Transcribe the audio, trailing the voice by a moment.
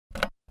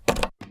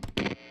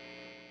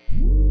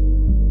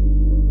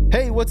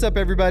what's up,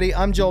 everybody?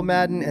 I'm Joel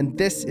Madden, and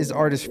this is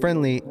Artist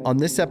Friendly. On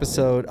this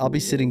episode, I'll be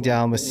sitting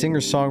down with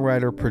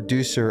singer-songwriter,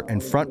 producer,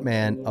 and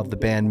frontman of the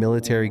band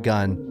Militarie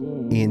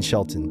Gun, Ian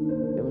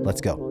Shelton. Let's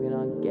go.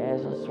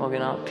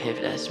 Smoking on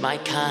pip, that's my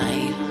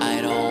kind.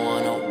 I don't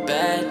want no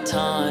bad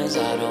times.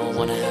 I don't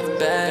want to have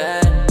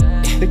bad.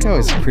 I think I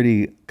was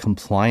pretty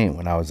compliant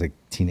when I was a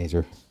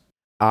teenager.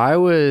 I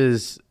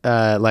was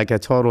like a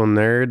total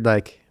nerd,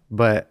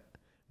 but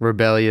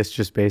rebellious,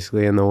 just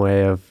basically in the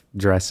way of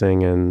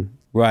dressing and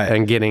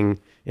getting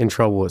in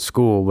trouble at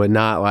school, but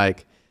not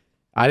like,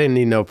 I didn't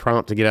need no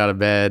prompt to get out of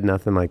bed,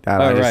 nothing like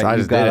that. I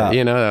just did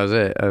it. That was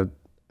it.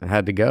 I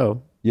had to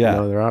go. Yeah.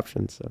 No other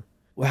options. So.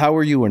 How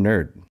were you a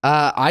nerd?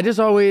 I just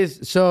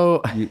always,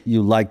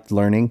 You liked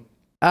learning?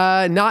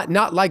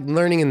 Not like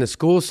learning in the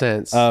school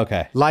sense. Oh,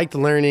 okay. Liked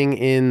learning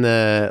in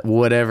the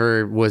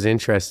whatever was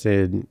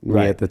interested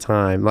me at the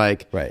time.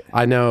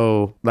 I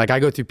know, I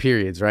go through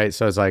periods, right?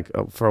 So it's like,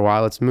 for a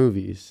while it's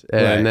movies,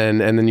 and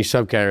then you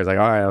subcategories, like,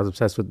 all right, I was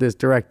obsessed with this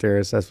director,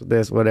 obsessed with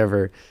this,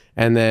 whatever.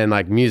 And then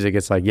like music,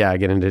 it's like, I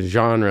get into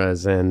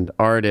genres and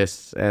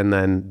artists, and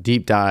then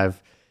deep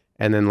dive,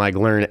 and then like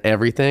learn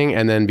everything,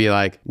 and then be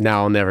like,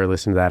 now I'll never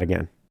listen to that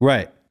again.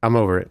 Right. I'm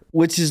over it.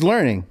 Which is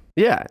learning.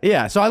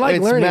 Yeah. So I like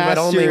learning, but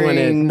only when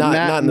it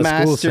not in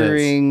the school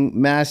sense.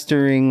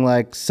 Mastering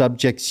like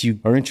subjects you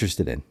are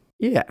interested in.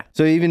 Yeah.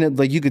 So even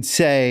like you could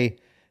say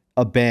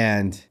a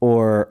band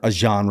or a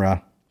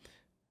genre,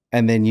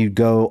 and then you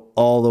go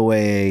all the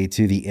way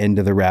to the end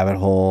of the rabbit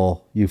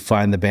hole. You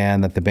find the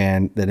band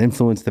that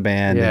influenced the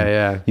band.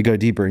 Yeah. You go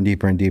deeper and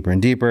deeper and deeper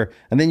and deeper,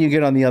 and then you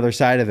get on the other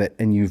side of it,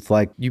 and you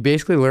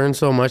basically learn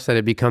so much that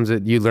it becomes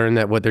you learn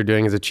that what they're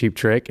doing is a cheap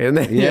trick, and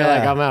then you're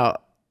like, I'm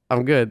out.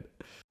 I'm good.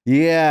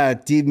 Yeah,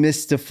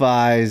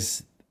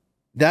 demystifies.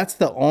 That's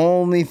the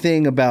only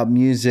thing about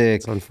music.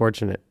 It's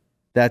unfortunate.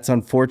 That's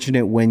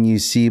unfortunate when you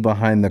see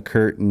behind the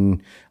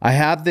curtain. I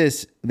have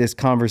this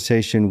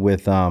conversation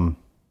with my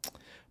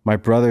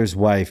brother's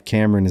wife.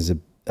 Cameron is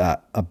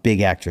a big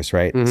actress,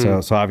 right?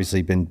 Mm-hmm. So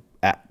obviously been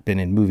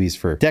in movies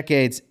for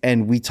decades,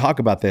 and we talk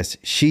about this.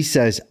 She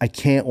says, I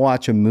can't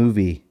watch a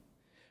movie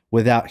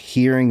without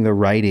hearing the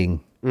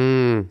writing.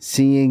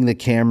 Seeing the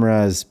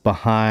cameras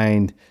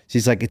behind.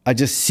 She's like, I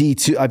just see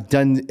I've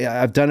done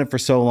it for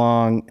so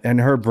long,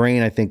 and her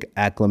brain, I think,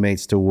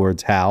 acclimates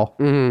towards how.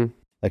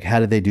 Like,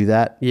 how did they do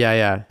that?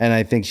 Yeah. And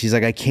I think she's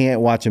like, I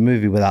can't watch a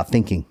movie without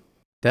thinking.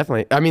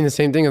 Definitely. I mean, the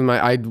same thing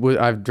with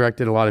I've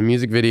directed a lot of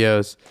music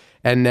videos,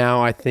 and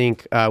now I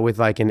think with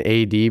like an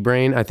AD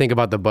brain, I think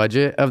about the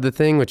budget of the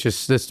thing, which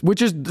is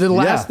the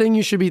last thing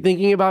you should be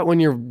thinking about when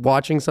you're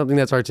watching something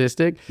that's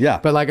artistic. Yeah.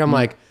 But like, I'm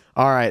like,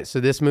 all right, so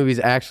this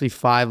movie's actually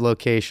 5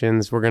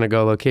 locations. We're going to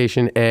go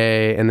location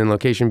A and then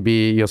location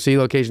B. You'll see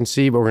location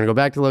C, but we're going to go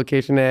back to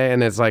location A.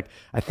 And it's like,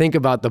 I think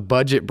about the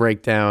budget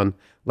breakdown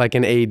like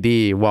an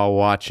AD while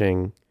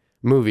watching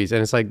movies.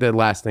 And it's like the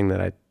last thing that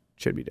I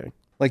should be doing.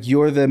 Like,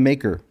 you're the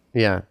maker.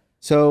 Yeah.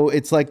 So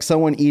it's like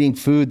someone eating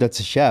food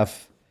that's a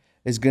chef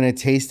is going to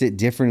taste it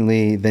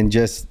differently than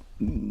just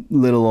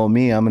little old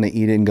me. I'm going to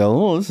eat it and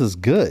go, oh, this is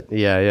good.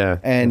 Yeah.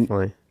 And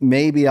definitely.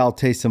 Maybe I'll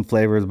taste some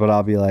flavors, but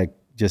I'll be like,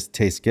 just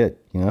tastes good,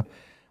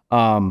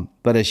 but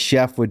a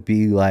chef would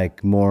be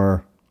like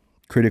more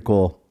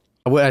critical.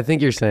 What I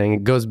think you're saying,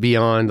 it goes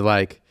beyond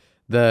like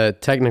the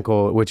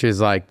technical, which is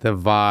like the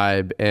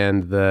vibe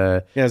and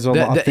the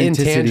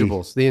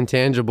intangibles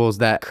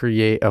that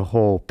create a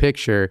whole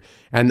picture.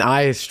 And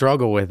I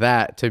struggle with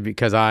that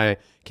because I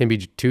can be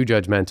too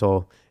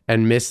judgmental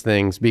and miss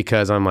things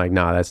because I'm like,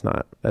 nah, that's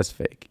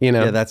fake,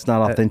 Yeah, that's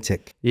not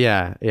authentic.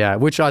 Yeah.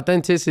 Which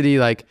authenticity,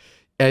 like,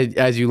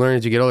 as you learn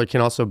as you get older, can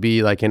also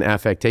be like an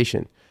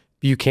affectation.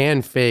 You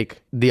can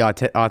fake the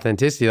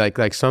authenticity.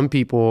 Like some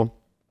people,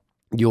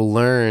 you'll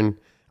learn,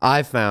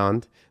 I've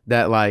found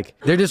that like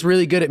they're just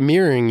really good at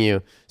mirroring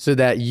you so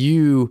that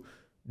you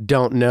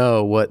don't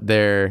know what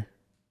their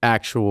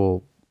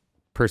actual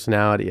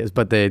personality is,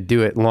 but they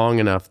do it long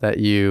enough that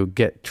you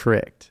get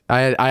tricked.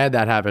 I had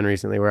that happen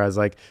recently where I was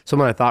like,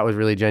 someone I thought was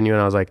really genuine,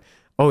 I was like,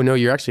 oh no,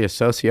 you're actually a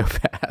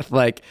sociopath.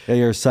 Like, yeah,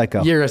 you're a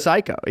psycho. You're a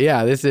psycho.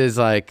 Yeah, this is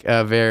like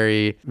a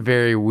very,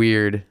 very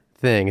weird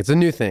thing. It's a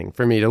new thing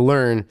for me to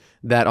learn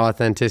that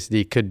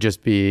authenticity could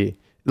just be,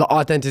 the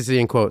authenticity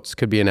in quotes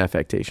could be an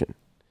affectation.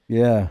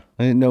 Yeah,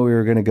 I didn't know we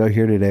were going to go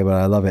here today, but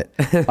I love it.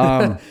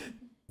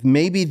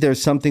 Maybe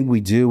there's something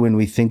we do when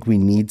we think we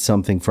need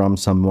something from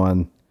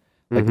someone.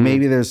 Like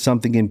maybe there's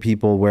something in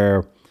people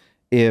where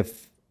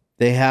if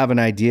they have an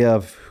idea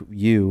of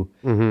you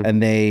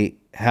and they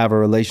have a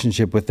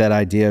relationship with that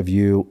idea of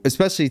you,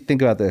 especially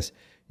think about this,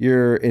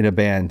 you're in a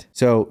band.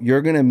 So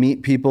you're going to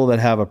meet people that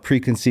have a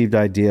preconceived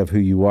idea of who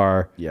you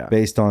are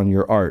based on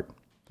your art.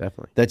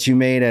 Definitely. That you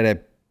made at a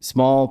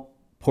small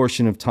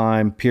portion of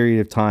time,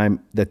 period of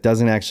time that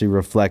doesn't actually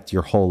reflect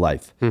your whole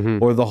life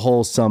or the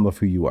whole sum of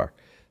who you are.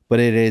 But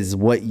it is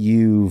what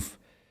you've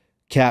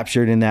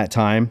captured in that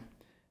time,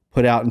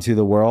 put out into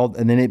the world,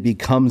 and then it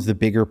becomes the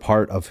bigger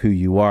part of who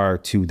you are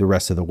to the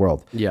rest of the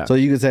world. Yeah. So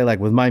you could say, like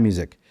with my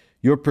music,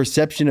 your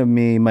perception of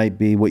me might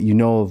be what you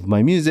know of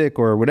my music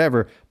or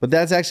whatever, but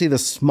that's actually the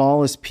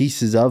smallest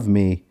pieces of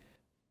me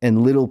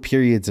in little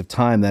periods of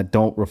time that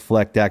don't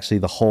reflect actually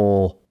the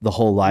whole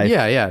life,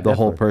 the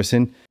whole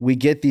person. We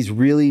get these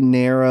really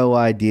narrow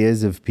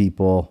ideas of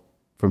people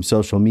from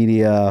social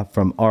media,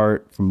 from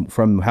art,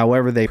 from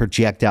however they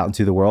project out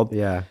into the world.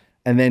 Yeah.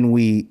 And then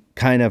we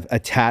kind of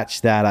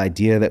attach that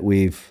idea that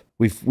we've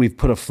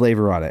put a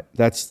flavor on it.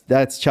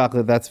 That's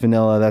chocolate, that's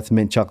vanilla, that's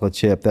mint chocolate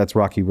chip, that's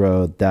Rocky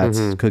Road,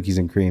 that's cookies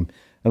and cream.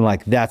 And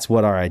like, that's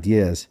what our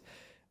idea is.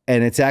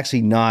 And it's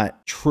actually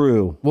not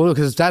true. Well,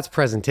 because that's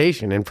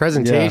presentation, and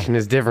presentation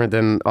is different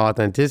than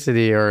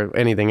authenticity or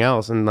anything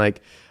else. And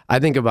like, I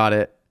think about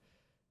it.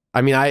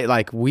 I mean,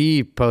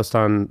 we post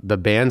on the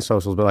band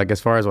socials, but like, as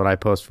far as what I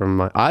post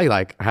from I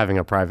like having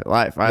a private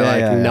life.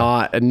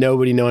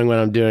 Nobody knowing what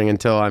I'm doing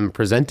until I'm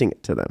presenting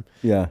it to them.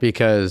 Yeah.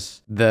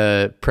 Because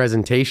the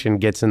presentation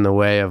gets in the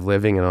way of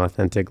living an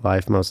authentic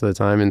life most of the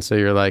time. And so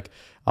you're like,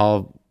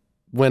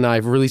 when I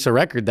release a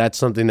record, that's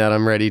something that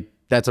I'm ready.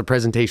 That's a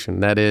presentation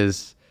that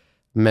is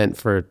meant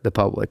for the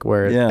public,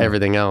 where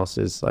everything else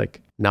is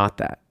like not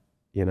that,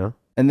 you know?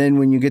 And then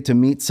when you get to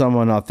meet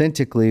someone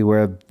authentically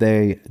where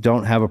they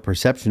don't have a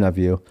perception of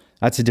you,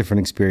 that's a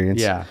different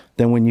experience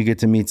than when you get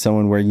to meet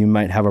someone where you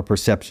might have a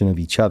perception of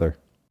each other.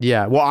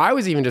 Yeah. Well, I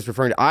was even just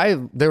referring to, I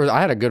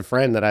had a good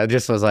friend that I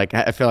just was like,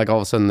 I feel like all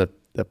of a sudden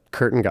the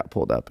curtain got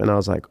pulled up and I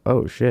was like,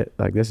 oh shit,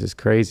 like this is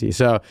crazy.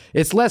 So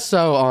it's less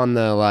so on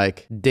the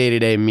like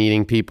day-to-day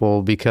meeting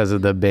people because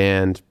of the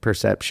band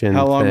perception.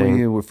 How long were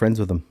you friends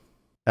with them?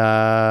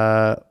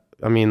 I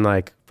mean,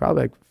 like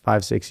probably like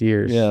 5-6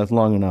 years. Yeah, that's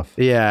long enough.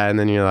 Yeah, and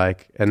then you're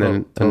like, and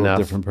then enough,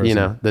 different person. You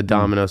know, the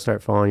dominoes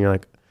start falling. You're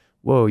like,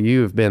 whoa,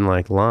 you've been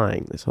like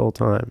lying this whole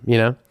time. You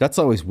know, that's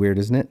always weird,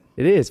 isn't it?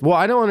 It is. Well,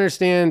 I don't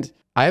understand.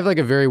 I have like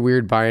a very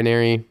weird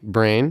binary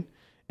brain,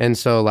 and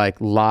so like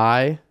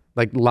lying.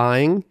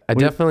 I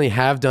definitely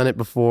have done it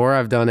before.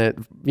 I've done it,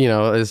 you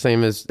know, the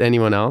same as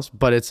anyone else.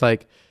 But it's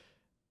like,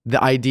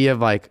 the idea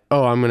of like,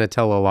 oh, I'm going to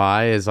tell a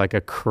lie is like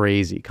a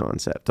crazy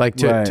concept. Like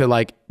to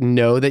like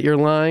know that you're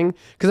lying.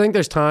 Cause I think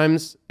there's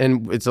times,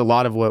 and it's a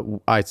lot of what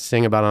I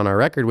sing about on our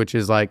record, which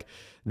is like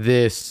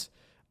this,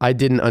 I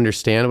didn't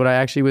understand what I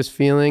actually was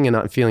feeling,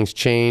 and feelings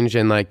change,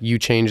 and like you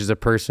change as a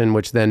person,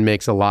 which then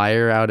makes a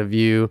liar out of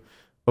you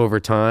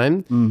over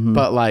time.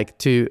 But like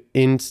to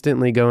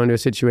instantly go into a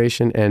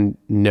situation and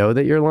know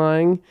that you're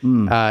lying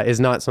is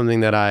not something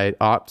that I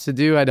opt to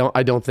do. I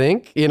don't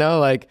think, you know,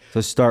 like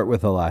to start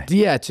with a lie.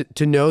 Yeah.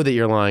 To know that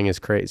you're lying is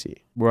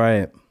crazy.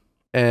 Right.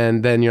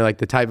 And then you're like,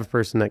 the type of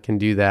person that can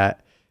do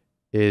that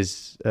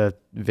is a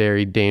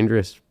very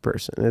dangerous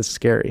person. It's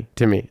scary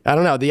to me. I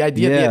don't know. The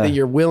idea that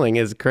you're willing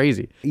is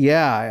crazy.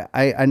 Yeah.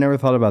 I never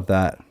thought about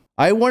that.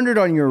 I wondered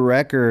on your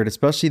record,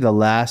 especially the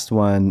last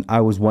one,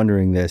 I was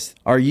wondering this.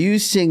 Are you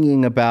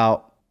singing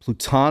about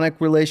platonic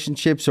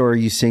relationships, or are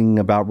you singing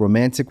about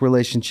romantic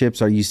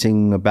relationships? Are you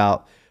singing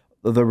about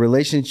the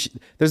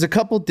relationship? There's a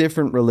couple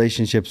different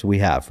relationships we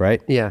have,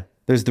 right? Yeah.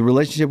 There's the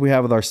relationship we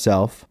have with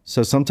ourselves.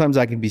 So sometimes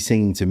I can be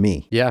singing to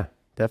me. Yeah,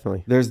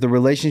 definitely. There's the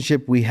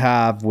relationship we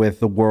have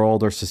with the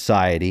world or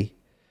society.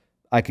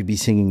 I could be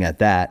singing at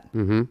that.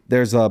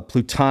 There's a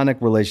platonic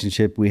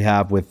relationship we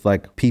have with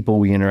like people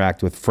we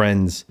interact with,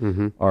 friends,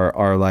 or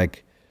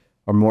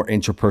more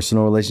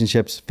interpersonal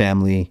relationships,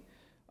 family.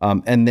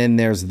 And then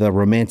there's the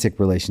romantic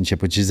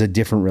relationship, which is a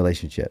different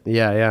relationship.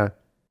 Yeah, yeah.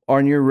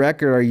 On your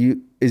record,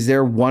 is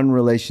there one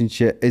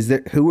relationship?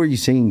 Who are you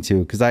singing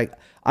to? Because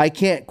I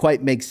can't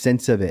quite make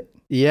sense of it.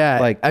 Yeah.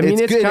 Like, I mean,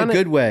 it's good in a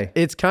good way.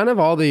 It's kind of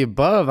all the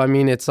above. I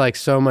mean, it's like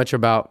so much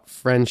about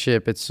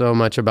friendship. It's so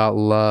much about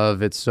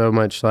love. It's so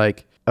much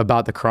like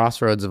about the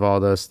crossroads of all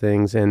those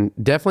things, and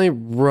definitely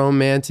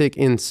romantic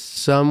in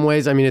some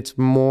ways. I mean, it's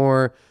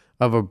more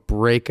of a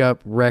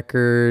breakup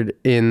record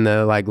in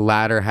the like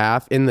latter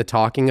half, in the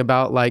talking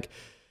about like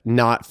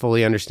not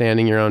fully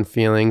understanding your own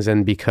feelings,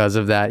 and because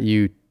of that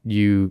you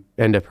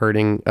end up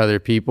hurting other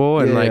people.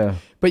 And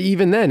but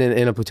even then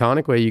in a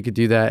platonic way, you could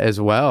do that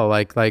as well.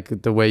 Like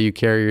the way you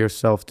carry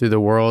yourself through the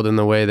world, and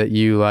the way that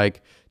you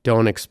like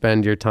don't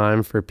expend your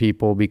time for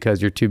people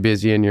because you're too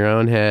busy in your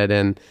own head.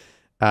 And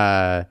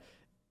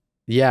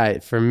yeah,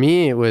 for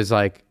me, it was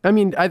like, I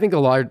mean, I think a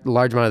large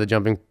amount of the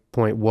jumping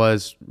point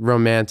was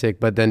romantic,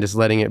 but then just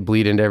letting it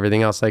bleed into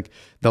everything else. Like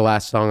the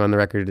last song on the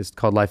record is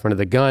called Life Under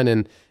the Gun.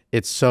 And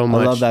it's so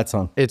much. I love that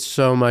song. It's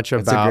so much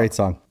about. It's a great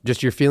song.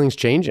 Just your feelings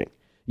changing,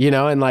 you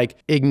know, and like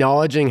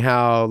acknowledging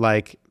how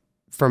like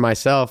for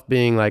myself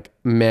being like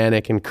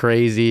manic and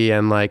crazy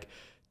and like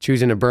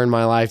choosing to burn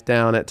my life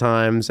down at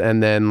times,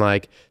 and then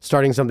like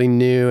starting something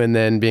new, and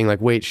then being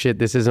like, wait, shit,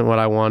 this isn't what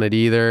I wanted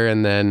either.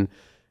 And then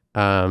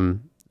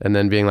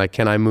being like,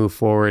 can I move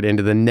forward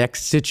into the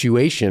next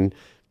situation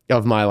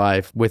of my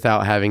life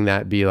without having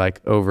that be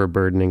like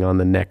overburdening on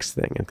the next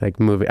thing, and like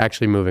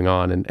moving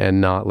on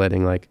and not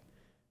letting like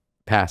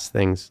past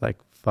things like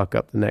fuck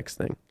up the next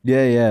thing.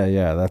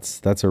 Yeah.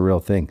 That's a real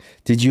thing.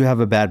 Did you have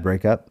a bad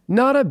breakup?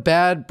 Not a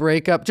bad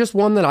breakup, just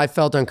one that I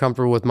felt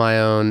uncomfortable with my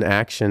own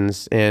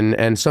actions,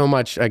 and so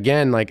much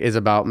again like is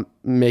about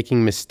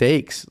making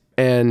mistakes.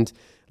 And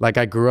like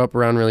I grew up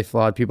around really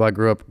flawed people. I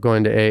grew up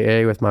going to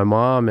AA with my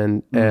mom,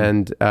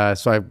 and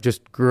so I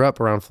just grew up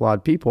around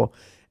flawed people,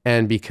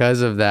 and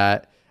because of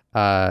that,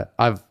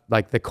 I've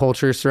like the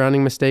culture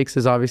surrounding mistakes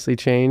has obviously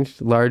changed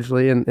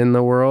largely in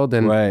the world,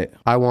 and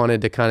I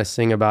wanted to kind of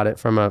sing about it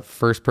from a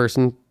first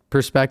person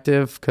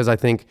perspective, because I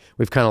think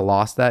we've kind of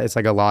lost that. It's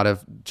like a lot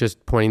of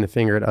just pointing the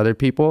finger at other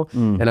people,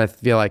 and I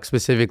feel like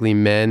specifically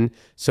men,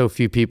 so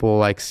few people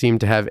like seem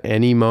to have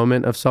any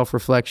moment of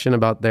self-reflection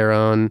about their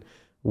own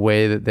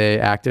way that they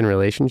act in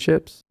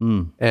relationships,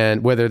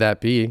 and whether that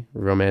be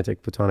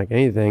romantic, platonic,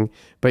 anything,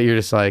 but you're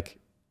just like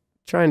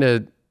trying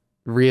to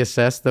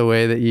reassess the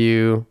way that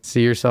you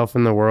see yourself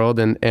in the world,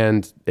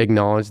 and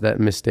acknowledge that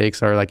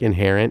mistakes are like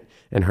inherent,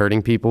 and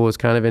hurting people is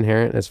kind of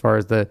inherent as far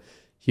as the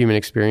human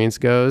experience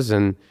goes.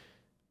 And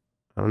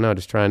I don't know,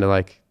 just trying to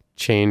like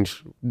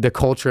change the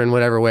culture in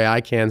whatever way I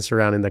can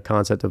surrounding the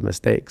concept of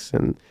mistakes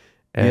and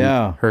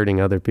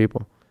hurting other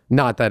people.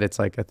 Not that it's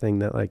like a thing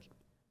that like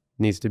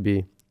needs to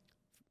be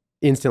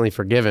instantly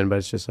forgiven, but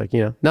it's just like,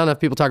 you know, not enough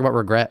people talk about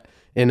regret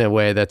in a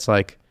way that's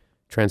like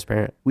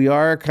transparent. We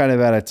are kind of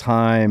at a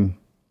time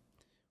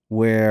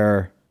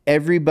where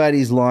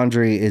everybody's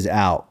laundry is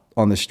out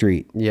on the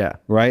street. Yeah.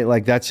 Right?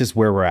 Like that's just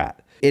where we're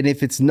at. And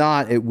if it's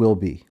not, it will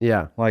be.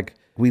 Yeah. Like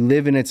we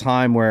live in a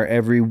time where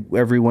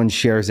everyone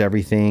shares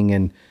everything,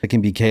 and it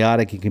can be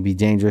chaotic, it can be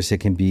dangerous,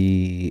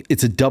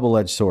 it's a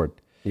double-edged sword.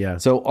 Yeah.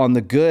 So on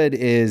the good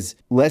is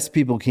less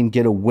people can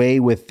get away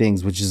with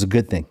things, which is a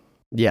good thing.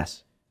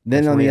 Yes.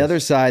 Then on the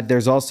other side,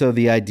 there's also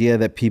the idea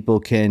that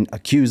people can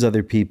accuse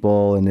other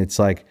people. And it's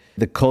like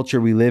the culture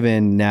we live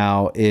in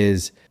now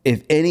is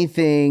if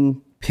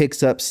anything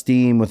picks up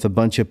steam with a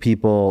bunch of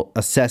people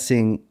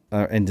assessing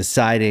and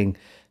deciding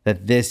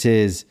that this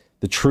is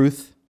the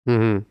truth,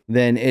 then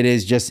it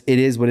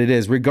is what it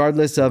is.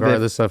 Regardless of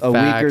if a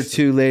week or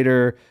two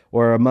later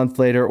or a month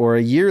later or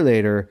a year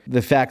later,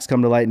 the facts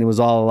come to light and it was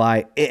all a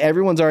lie.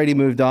 Everyone's already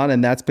moved on,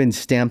 and that's been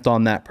stamped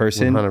on that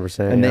person.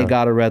 100%. And they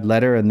got a red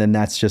letter, and then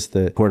that's just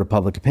the court of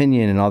public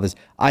opinion and all this.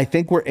 I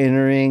think we're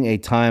entering a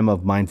time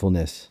of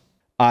mindfulness.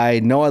 I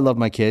know I love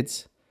my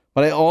kids,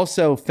 but I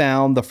also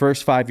found the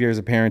first 5 years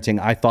of parenting,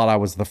 I thought I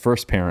was the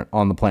first parent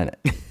on the planet.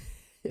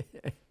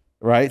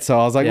 Right? So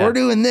I was like, we're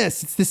doing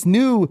this. It's this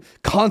new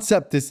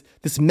concept, this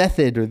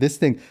method or this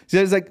thing. So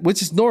it's like,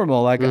 which is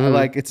normal. Like,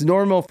 like it's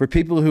normal for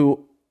people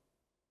who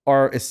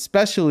are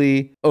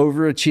especially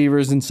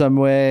overachievers in some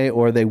way,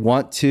 or they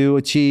want to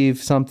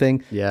achieve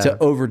something to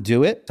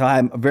overdo it. So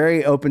I'm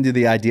very open to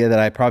the idea that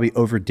I probably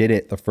overdid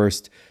it the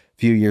first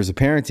few years of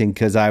parenting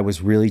because I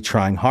was really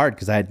trying hard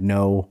because I had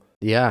no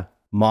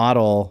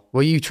model.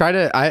 Well, you try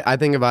to, I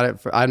think about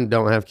it, I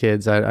don't have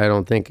kids. I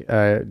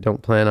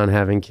don't plan on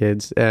having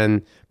kids.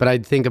 But I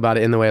think about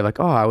it in the way of like,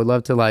 oh, I would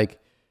love to like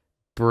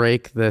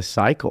break the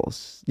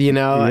cycles, you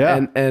know?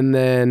 Yeah. And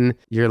then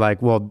you're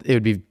like, well, it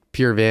would be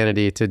pure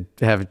vanity to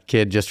have a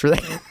kid just for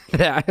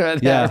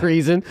that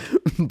reason.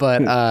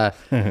 But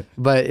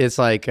it's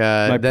like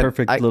my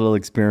perfect little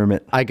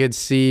experiment. I could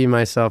see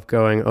myself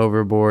going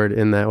overboard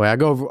in that way. I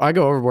go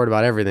overboard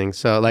about everything.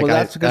 So like,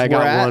 that's because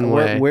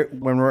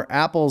when we're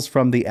apples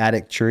from the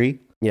attic tree,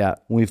 when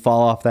we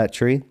fall off that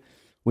tree,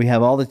 we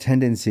have all the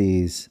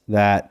tendencies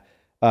that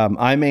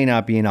I may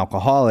not be an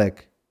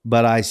alcoholic,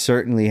 but I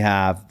certainly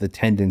have the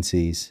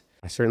tendencies.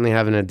 I certainly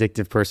have an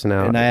addictive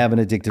personality. And I have an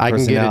addictive personality. I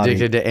can get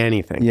addicted to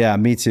anything. Yeah,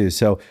 me too.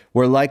 So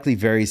we're likely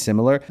very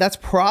similar. That's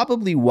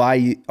probably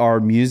why our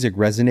music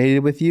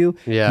resonated with you.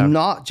 Yeah.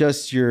 Not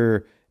just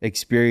your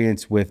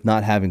experience with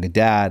not having a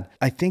dad.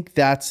 I think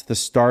that's the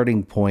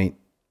starting point,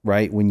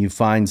 right? When you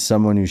find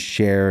someone who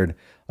shared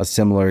a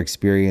similar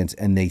experience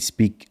and they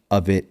speak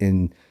of it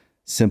in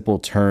simple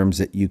terms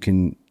that you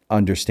can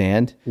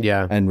understand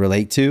and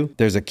relate to.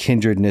 There's a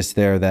kindredness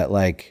there that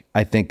like,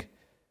 I think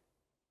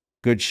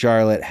Good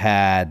Charlotte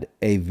had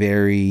a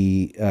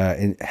very,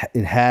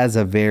 it has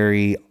a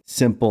very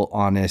simple,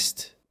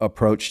 honest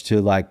approach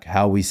to like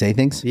how we say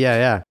things.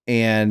 Yeah.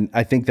 And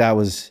I think that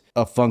was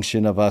a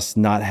function of us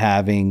not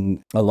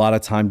having a lot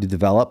of time to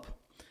develop.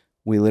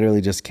 We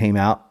literally just came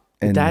out.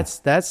 And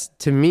that's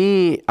to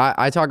me,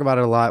 I talk about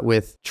it a lot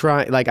with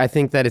like, I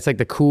think that it's like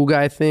the cool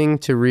guy thing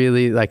to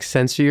really like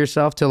censor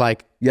yourself to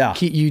like,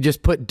 you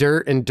just put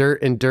dirt and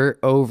dirt and dirt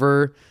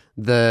over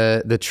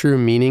the true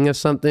meaning of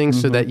something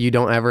so that you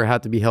don't ever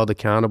have to be held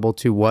accountable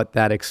to what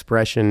that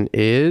expression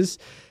is.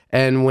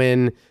 And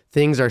when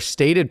things are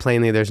stated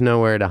plainly, there's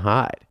nowhere to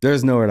hide.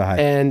 There's nowhere to hide.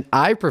 And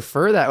I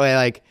prefer that way.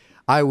 Like,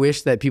 I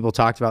wish that people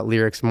talked about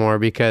lyrics more,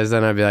 because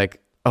then I'd be like,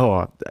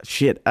 oh,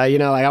 shit. You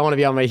know, like I want to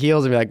be on my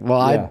heels and be like,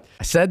 well,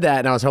 I said that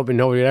and I was hoping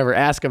nobody would ever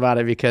ask about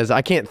it because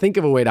I can't think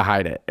of a way to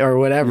hide it or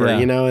whatever,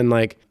 you know? And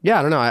like,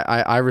 I don't know.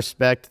 I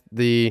respect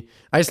I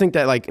just think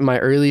that like my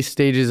early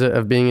stages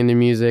of being into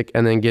music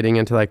and then getting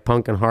into like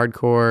punk and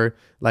hardcore,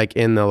 like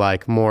in the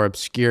like more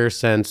obscure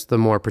sense, the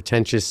more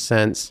pretentious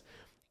sense,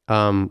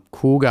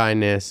 cool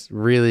guyness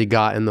really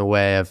got in the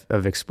way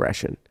of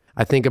expression.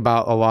 I think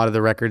about a lot of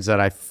the records that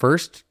I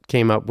first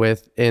came up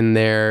with, in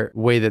their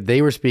way that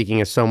they were speaking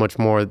is so much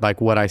more like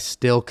what I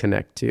still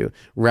connect to,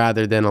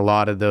 rather than a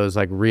lot of those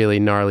like really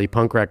gnarly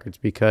punk records,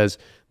 because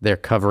they're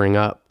covering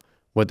up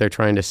what they're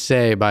trying to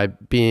say by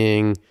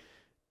being,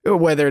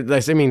 whether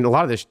I mean, a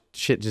lot of this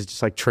shit is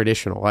just like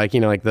traditional, like, you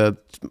know, like the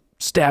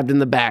stabbed in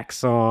the back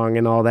song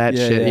and all that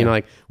shit, you know,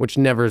 like, which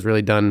never has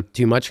really done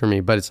too much for me.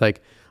 But it's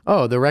like,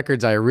 oh, the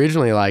records I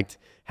originally liked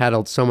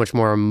had so much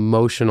more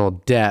emotional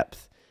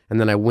depth. And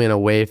then I went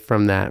away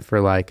from that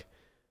for like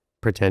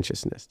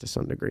pretentiousness to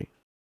some degree.